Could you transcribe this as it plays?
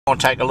We're going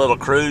to take a little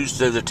cruise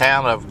through the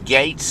town of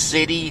Gate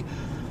City,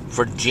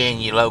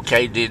 Virginia,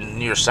 located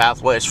near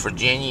Southwest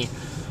Virginia,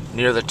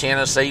 near the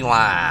Tennessee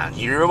line.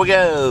 Here we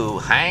go.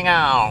 Hang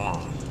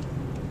on.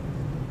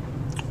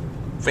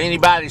 If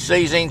anybody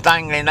sees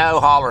anything they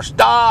know, holler,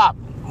 stop.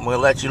 We'll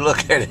let you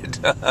look at it.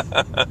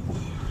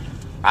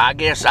 I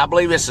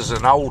believe this is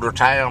an older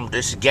town.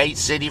 This is Gate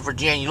City,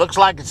 Virginia. Looks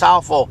like it's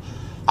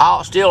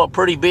still a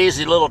pretty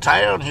busy little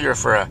town here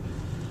for a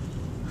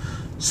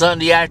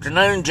Sunday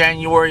afternoon,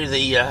 January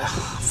the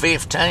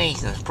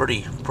 15th. It's a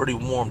pretty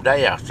warm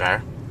day out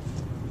there.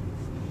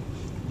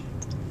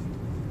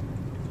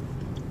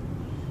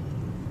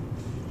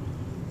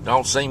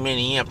 Don't see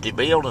many empty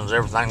buildings.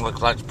 Everything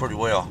looks like it's pretty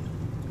well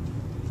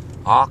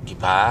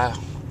occupied.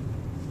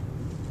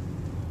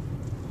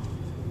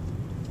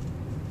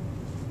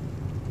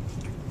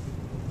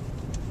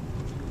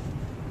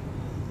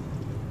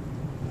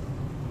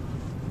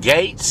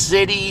 Gate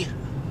City,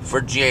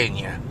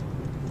 Virginia,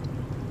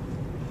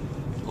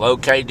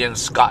 located in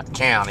Scott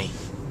County.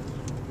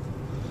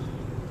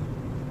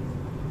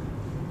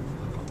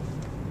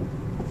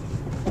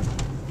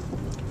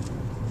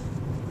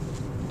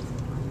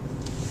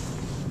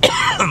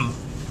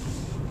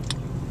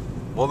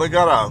 Well, they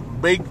got a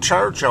big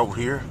church over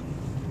here.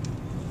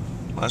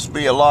 Must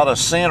be a lot of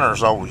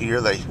sinners over here.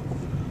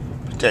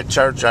 At that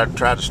church, I'd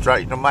try to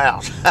straighten them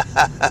out.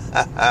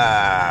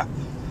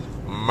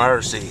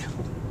 Mercy.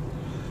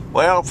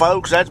 Well,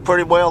 folks, that's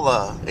pretty well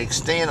the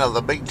extent of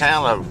the big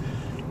town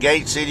of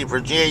Gate City,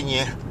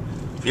 Virginia.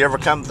 If you ever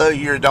come through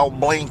here, don't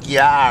blink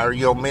your eye or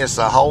you'll miss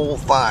the whole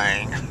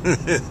thing.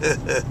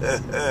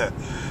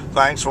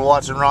 Thanks for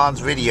watching Ron's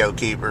Video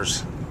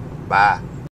Keepers. Bye.